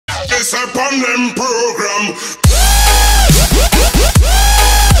It's upon them program.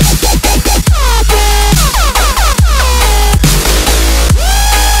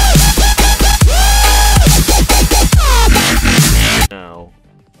 Now,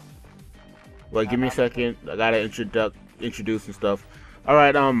 wait, give me a second. I gotta introduce and stuff.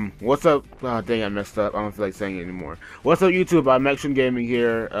 Alright, what's up? Oh, dang, I messed up. I don't feel like saying it anymore. What's up, YouTube? I'm Mackshun Gaming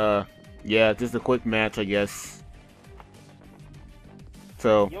here. Yeah, just a quick match, I guess.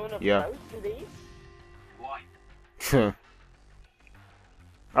 So, yeah.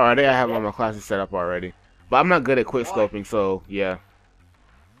 Alright, I have all my classes set up already. But I'm not good at quick scoping, so, yeah.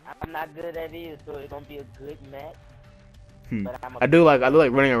 I'm not good at it, so it's gonna be a good match. I do like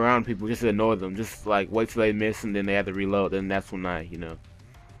running around people just to annoy them. Just like wait till they miss and then they have to reload. Then that's when I,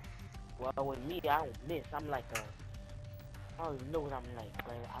 Well, with me, I don't miss. I'm like I don't even know what I'm like,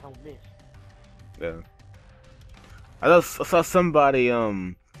 but I don't miss. Yeah. I saw somebody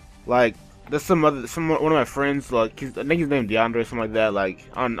like there's one of my friends, like I think his name DeAndre or something like that, like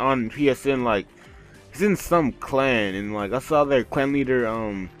on PSN, like he's in some clan and like I saw their clan leader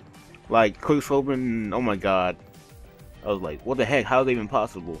like quick scoping. Oh my god. I was like, what the heck? How is that even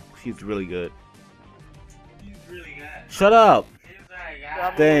possible? She's really good. He's really good. Shut up! He's really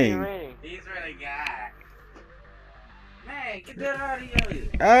good. Dang. He's really good. Man, get that out of here.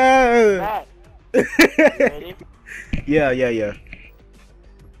 Yeah.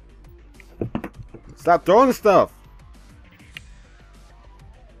 Stop throwing stuff!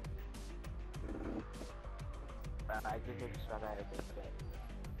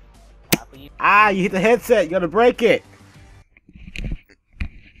 Ah, you hit the headset. You gotta break it.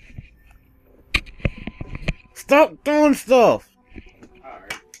 Stop doing stuff!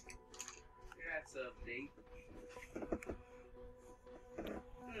 Alright. That's update.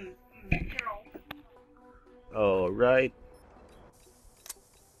 Alright.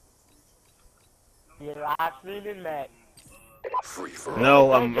 You're live streaming, Mac. Free for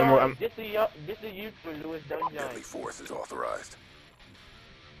No, all. I'm This is you for Lewis. Don't join. Deadly force is authorized.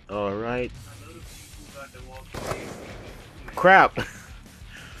 Alright. Crap!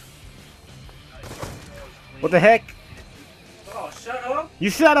 What the heck? Oh, shut up! You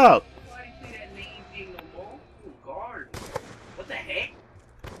shut up! Why do you say that name thing no more? Oh, guard. What the heck?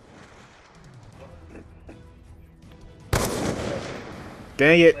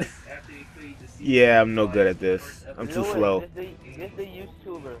 Dang it. After you cleared the seat, Yeah, I'm no good at this. I'm too Lewis, slow. This the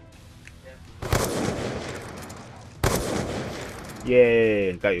YouTuber.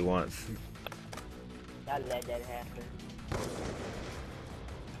 Yeah, got you once. I let that happen.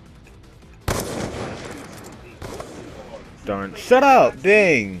 Darn. Shut up!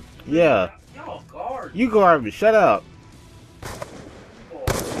 Dang! Yeah. Y'all guard. You garbage. Shut up.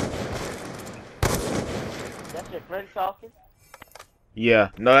 That's your friend talking? Yeah.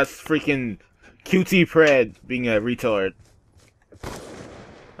 No, that's freaking QT Pred being a retard.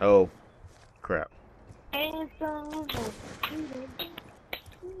 Oh. Crap.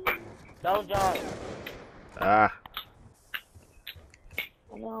 Don't join. Ah.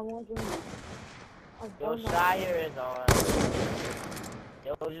 Yo, Shire is on.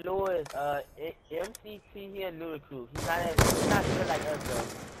 Yo, Lewis, MCT here, Ludacris. He's not good like us, though.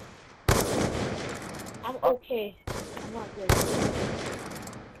 I'm okay. I'm not good.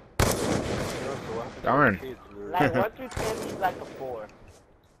 Darn. Like, 1 through 10, he's like a 4.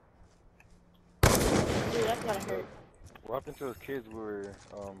 Dude, that's gotta hurt. What happened to those kids we were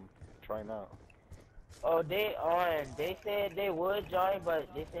trying out? Oh, they said they would join, but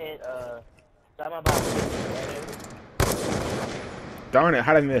they said, something about Darn it.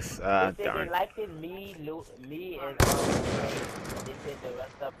 How did I miss? they said Darn. they liked it, me, and, Ray. They said the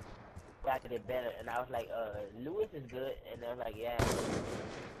rest of got it better, and I was like, Lewis is good, and I was like, yeah.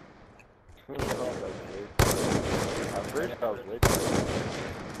 At first I was with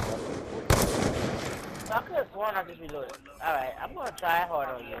So I could have sworn I just reloaded. Alright, I'm gonna try hard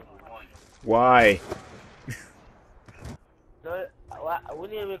on you. Why? So, we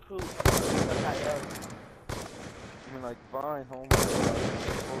need to recruit somebody else. I mean, like, fine, home.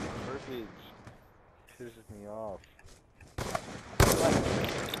 Whole garbage pisses me off. Pisses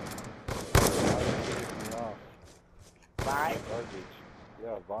me off. Vine? Garbage.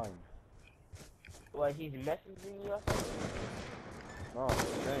 Yeah, Vine. What, he's messaging you or something? No, I'm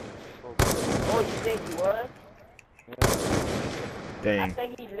saying. Oh, you think he was? Yeah. I Dang.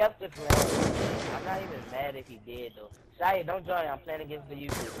 think he left the clan. I'm not even mad if he did, though. Shia, don't join. I'm playing against the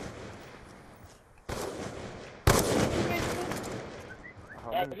YouTube.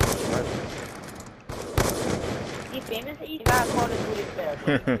 How many He famous? He's not calling to his fair,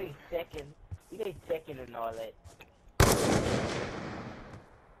 but he plays second. He plays second and all that.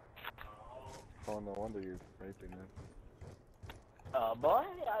 Oh, no wonder you're raping them. Boy,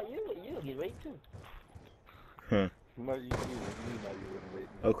 you get raped too. Huh. No, you know you wouldn't rape me.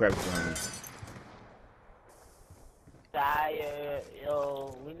 Oh crap, it's behind me. Tired,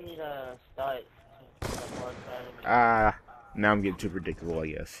 yo, we need to start some more tournaments. Ah, now I'm getting too predictable, I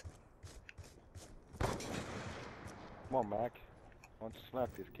guess. Come on, Mac. Why don't you smack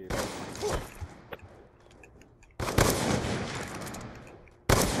this kid?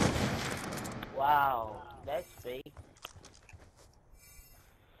 Wow, that's fake.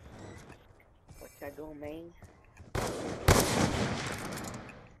 What's that doing, main?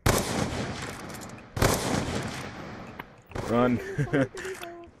 Run.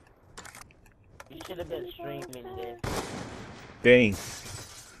 You should have been streaming this. Dang. You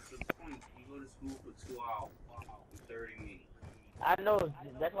go to school for 2 hours, 30 minutes. I know,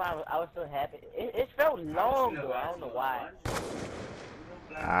 that's why I was so happy. It felt long though, I don't know why.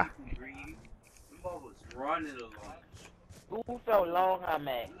 Ah. Was running along. Who felt long, huh,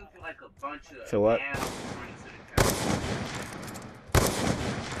 Mac? You look like a bunch of So what? animals running to the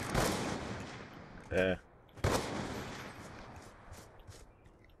camera. Yeah.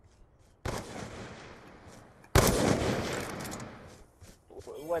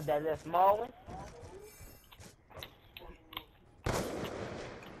 What, that little small one?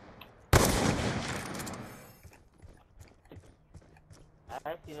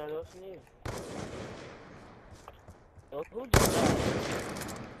 I see no little sneeze. So who just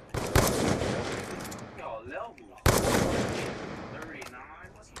Yo, level 39?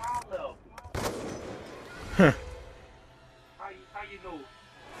 What's my level? Huh. How you know?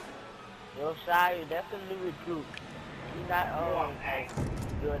 Yo, Shire, that's a new recruit. He's not as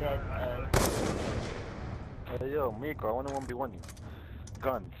good as Hey, yo, Miko, I want to 1v1 you.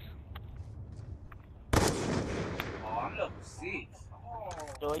 Guns. Oh, I'm level 6.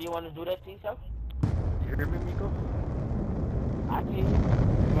 So you want to do that to yourself? You hear me, Miko? I see you. You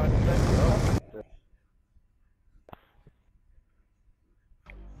want to do that to yourself?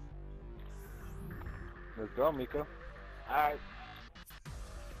 Let's go, Miko. Alright.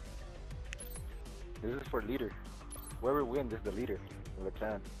 This is for leader. Whoever wins is the leader of the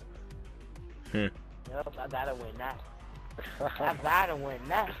clan. Yup, I gotta win now. I gotta win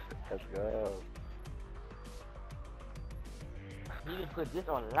now. Let's go. You can put this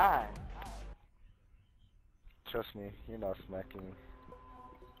online. Trust me, you're not smacking me.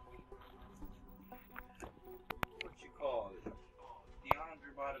 What you call it?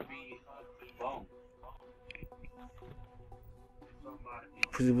 DeAndre about to be bum.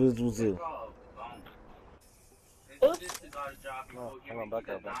 Brazil. This is our job before Hold on, back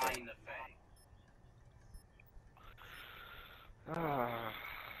up, back up. denying the fact. Ah,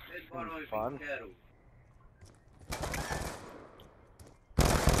 This bottle is fun. kettle.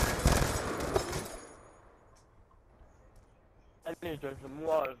 I need to drink some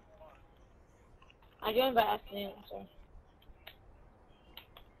water. I joined by accident, I'm sorry.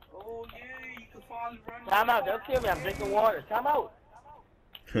 Oh yeah, you can finally run. Time out, don't kill me, I'm drinking water. Time out.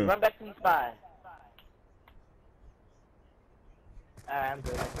 Run back to the spy. Alright, I'm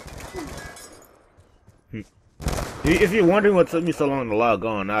good. If you're wondering what took me so long to log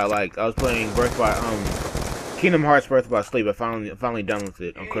on, I was playing Birth by Kingdom Hearts Birth by Sleep. I finally done with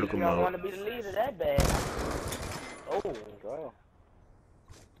it on critical You don't mode. want to be the leader that bad. Oh. Go.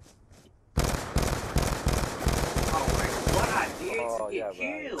 Oh, wait, what I did Oh, to yeah, get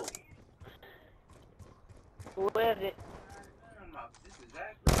right. killed. Who is it? This is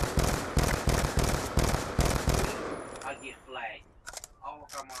accurate. I get flagged. I'll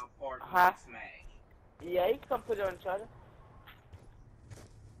work on my part and smash. Yeah, you can come put it on each other.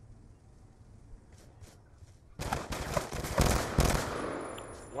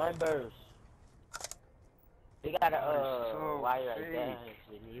 One burst. They got a so wire right fake. there.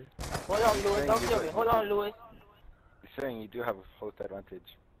 Hold on, Louis. Don't kill me. Hold on, Louis. You're saying you do have a host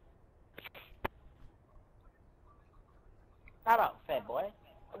advantage. How about fat boy?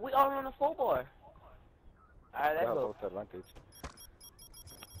 We all on the full board. Alright, You let's have a go. host advantage.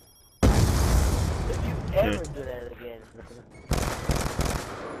 If you ever do that again,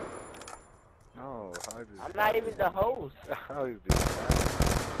 No, how is I'm not even the host. How is this?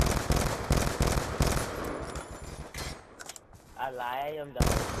 I lie, I am the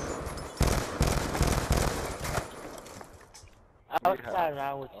host. I was trying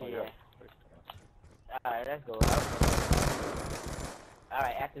around with you, yeah. Alright, let's go.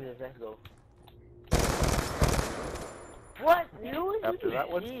 Alright, after this, let's go. What? Louis, After you that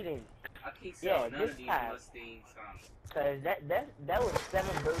one? cheating. I can't say Yeah, none this of these time. Mustangs. Cause that was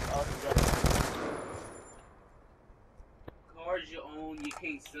 7 bursts altogether. cars you own, you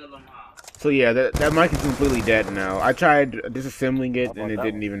can't sell them how? So yeah, that mic is completely dead now. I tried disassembling it and it that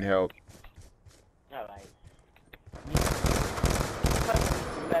didn't one? even help. Alright. You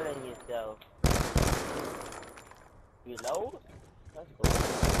smelling yourself. Reload? That's cool.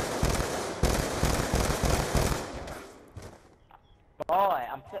 Boy,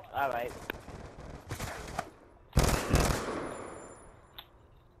 alright.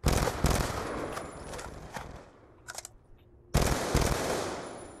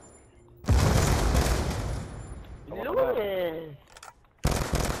 Lewis! I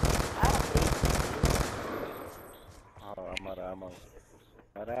hate Oh, I'm out of ammo.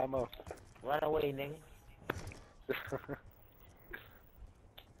 Out of ammo. you. Run away, nigga.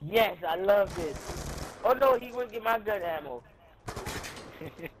 Yes, I love this. Oh no, he wouldn't get my gun ammo.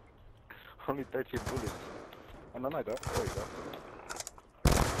 Only 13 bullets. Oh, no, I got. There you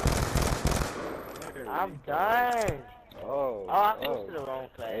go. I'm done. Oh, I switched to the wrong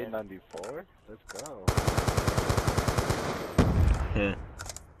class. A94? Let's go. Yeah.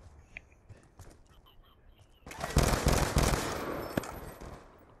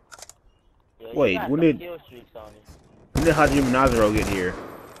 Yo, you Wait, got when some did kill streaks on it. Hajime Nazaro get here?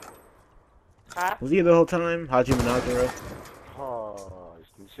 Huh? Was he here the whole time? Hajime Nazaro? Oh,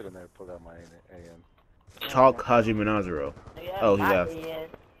 you should have never pulled out my AM. Talk Hajime Nazaro. Hey, that's Oh, he my left. AN.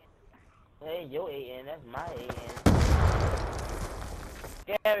 Hey, your AN, that's my AN.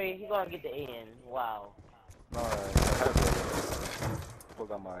 Gary, he gonna get the AN. Wow. No, I have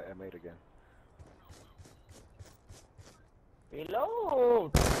pulled out my M8 again.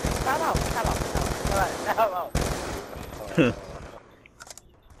 Reload! Time out.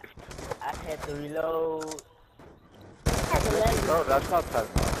 I had to reload. No, that's not time out.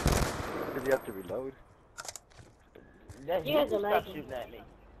 Because you have to reload. That's You you guys who are stop lagging. shooting at me.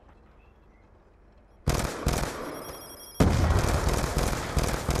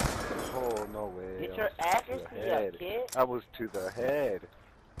 Oh, no way. Get I your was to accuracy the up, head. kid. I was to the head.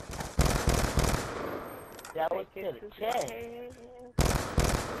 That was to the chest.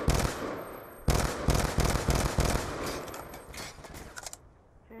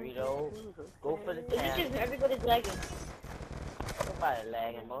 Reload. Go for the It's town. just everybody's lagging. Nobody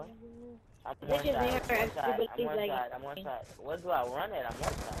lagging, boy. I'm It's one just side. everybody's lagging. I'm one side. Where do I run at? I'm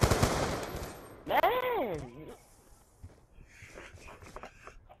one side. Man!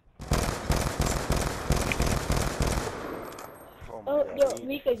 Oh, my Oh, God. yo,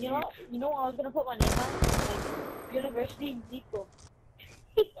 Mika, you know what I was gonna put my name on? Like, University Zico.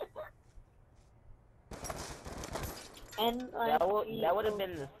 And like, That would have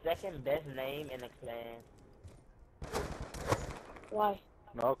been the second best name in the clan. why?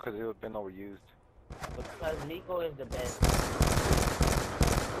 No, because it would have been overused. Because Nico is the best.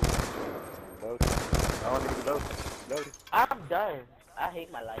 Load. I want to load. Load. I'm done. I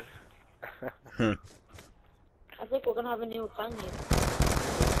hate my life. I think we're gonna have a new clan name.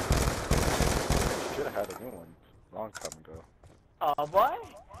 Should have had a new one long time ago. Oh boy.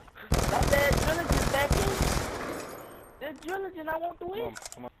 That bad Trilogy's back in. This Trilogy, I want to win.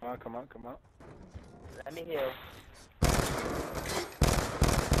 Come on. Let me heal.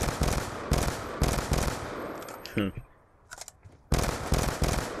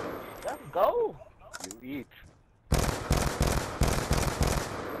 Let's go. You eat.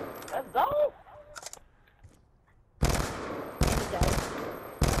 Let's go.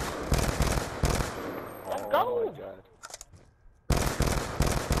 Let's go. Oh my God.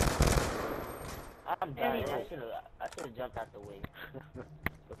 I'm done. I should have jumped out the way.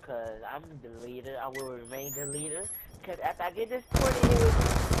 Because I'm the leader. I will remain the leader. Because after I get this 20 years...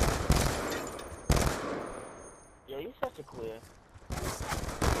 Yo, you're such a queer.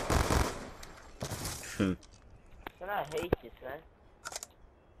 And I hate you, son.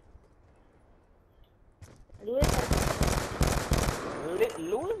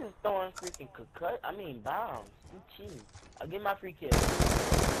 Lewis is throwing freaking bombs. You cheat. I'll get my free kill.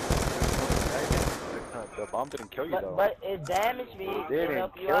 The bomb didn't kill you though. But it damaged me. It It didn't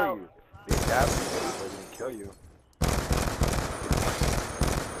helped you kill out. you. It damaged you, but it didn't kill you.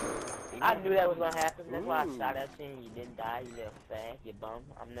 I knew that was gonna happen. That's why I Ooh. shot at you and you didn't die. You little fag. You bum.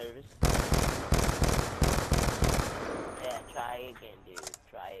 I'm nervous. Yeah, try again, dude.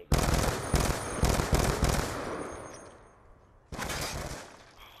 Try again.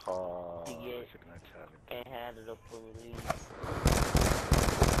 Oh, You get- shouldn't have challenged. Can't handle the police.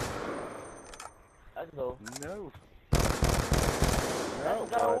 Let's go. No.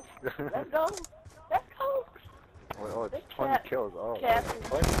 Let's go. Let's go. Let's go. Oh, it's Let's 20 cap- kills. Oh, cap- 20.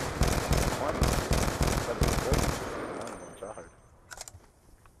 20. That is great. I'm gonna try hard.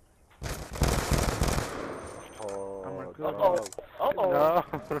 Oh, No, Uh-oh. dog. Uh-oh.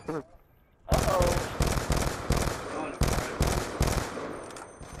 No. Uh-oh.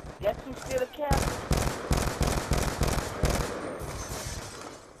 Guess who's still a captain?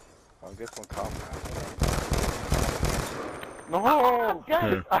 I'll get some comments. No! I'm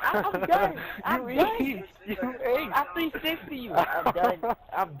done. I'm done. I'm You done. ate. You ate. I 360 you. I'm done.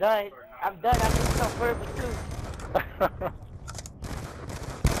 I'm done. I'm done. I need some further too.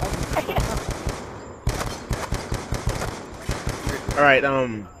 All right,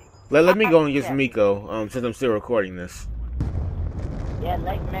 let me go and use Miko, since I'm still recording this. Yeah,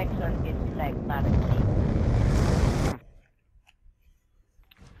 like Mackshun gets smacked by the key.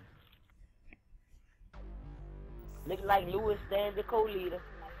 Look like Lewis stands the co-leader.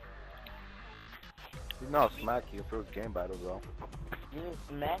 He's not smack you first game battle though. You didn't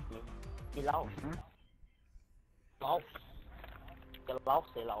smack me. He lost. Lost. They lost.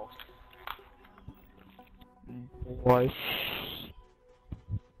 They lost. Boy.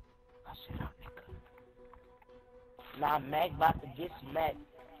 Nah, Mac about to get smacked.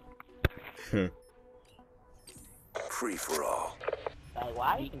 Free for all. Like,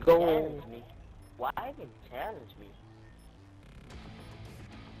 why even Go. challenge me? Why even challenge me?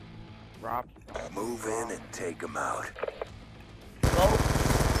 Rob. Move in and take them out. Go.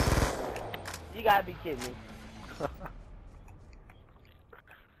 You gotta be kidding me.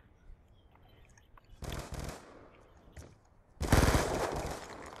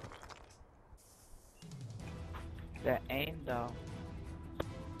 That aim though.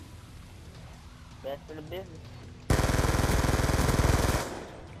 Best in the business.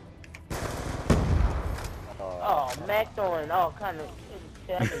 Oh, Mac throwing all kind of.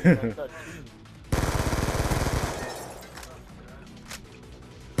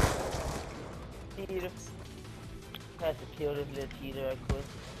 Cheater. Had to kill this little cheater right quick.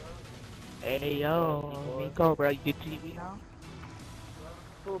 Hey yo, Miko, bro, you get TV now?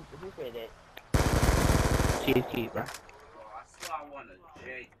 Who said that? TST, bro. I swear I want a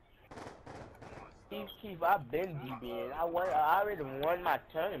J. Steve Keith, I've been DBing. I already won my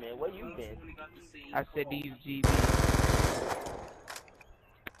tournament. Where you been? I said these GB.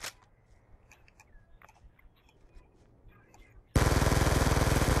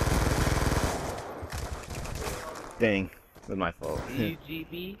 Dang, that's my fault. These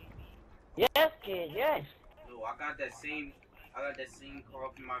GB. Yes, kid, yes. Yo, I got that same car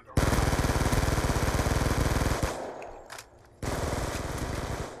from my garage.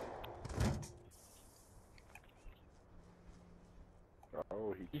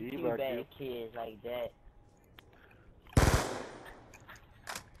 Oh, he You teabagged bad you. kids like that.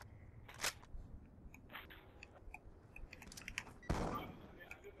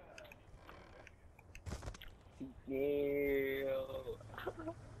 Yeah.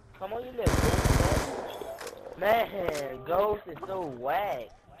 Come on, you little bitch. Man, Ghost is so whack.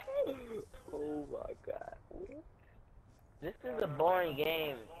 Oh my god. This is a boring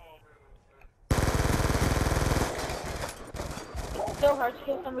game. It's so hard to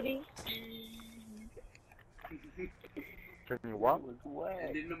kill somebody. Can you what?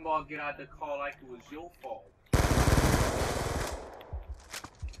 And then the mall get out the car like it was your fault.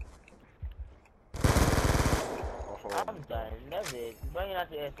 Oh, I'm done. That's it. Bring it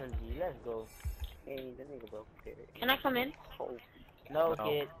out to SMG. Let's go. Hey, that nigga broke the pivot. Can I come in? No, No.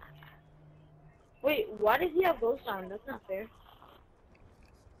 kid. Wait, why does he have ghost on? That's not fair.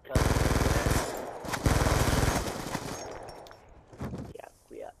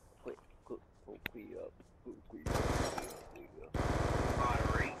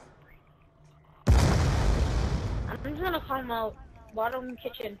 I'm just gonna climb out. Bottom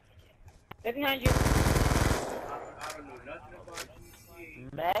kitchen. Right behind you. I don't know nothing about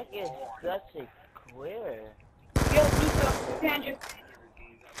GTA. Mac is such a queer. Yo, Nico, right behind you. Games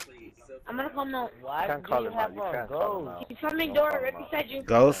I played, so I'm gonna come out. Why Can't do call you him out. have You on can't call him gold? out. He's coming Don't door call him right out. beside you.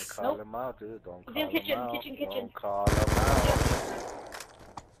 Ghost? Don't call him out, dude. Don't He's call in kitchen, him out. kitchen. Don't call him out.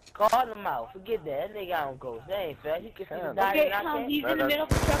 Call him out. Forget that. That nigga on ghost. That ain't fair. He can see the Can't. dot Okay, and I no, can't. he's in the middle of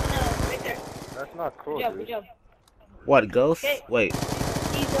the truck now, right there. That's not cool, Good job, good dude. job. What, Ghost? Okay. Wait.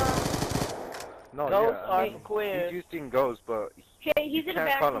 He's No, Ghosts yeah, I are mean, queer. he's using ghosts, but okay, he's in the can't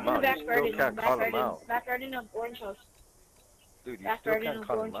back. call He's him in the out. back You garden. still can't Back call him garden. out. Back garden of orange house. dude, you Back still garden can't of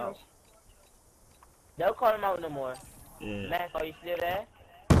call orange him house. out. Don't call him out no more. Yeah. Mac, are you still there?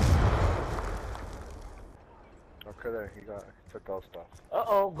 Okay, there, he took ghost off.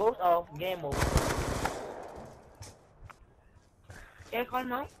 Uh-oh, ghost off. Game over. Yeah, call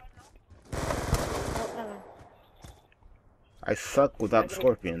him out. Oh, never mind. I suck without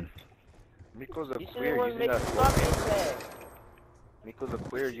Scorpion. Miko's a You queer should've using make that the scorpion. scorpion tag. Miko's a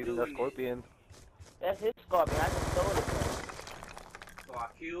queer using that scorpion. That's his scorpion. I just stole it. So I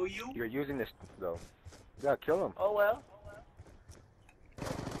kill you? You're using this though. Yeah, kill him. Oh well.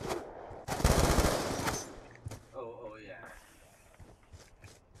 Oh yeah.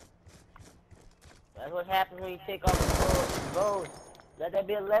 That's what happens when you take off the clothes. Let that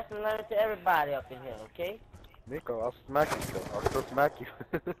be a lesson learned to everybody up in here, okay? Nico, I'll smack you still. I'll still smack you.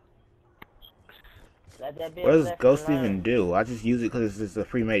 Let that be What a does lesson Ghost learned. even do? I just use it because it's a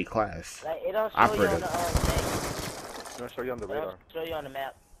pre-made class. Like, it don't show you on Operative. the thing. I'm gonna show you on the It radar. don't show you on the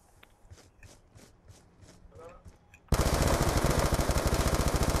map.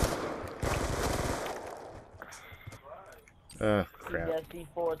 Crap. You just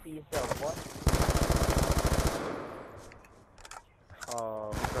C4 to yourself, what? You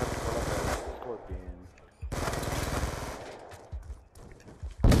got to pull up a scorpion.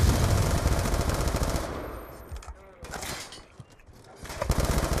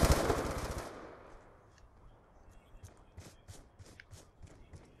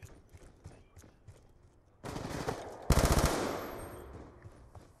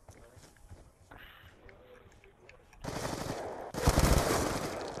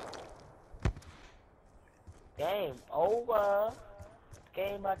 Game over.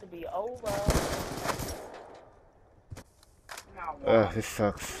 Game about to be over. Now what? This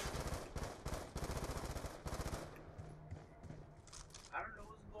sucks. I don't know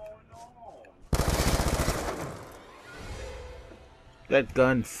what's going on. That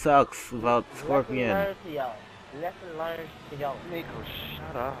gun sucks without Lesson Scorpion. learned to y'all. Lesson learned to y'all. Nico,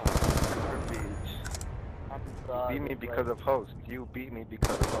 shut up. Garbage. I'm You sorry. beat me because of host. You beat me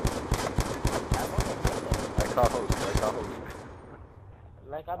because of host. I want to say that. I call host. I call host.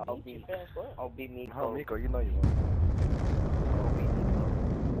 Like I beat you, fast what? I'll beat me. Oh, Nico, you know you won.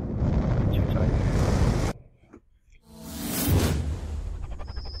 You tight.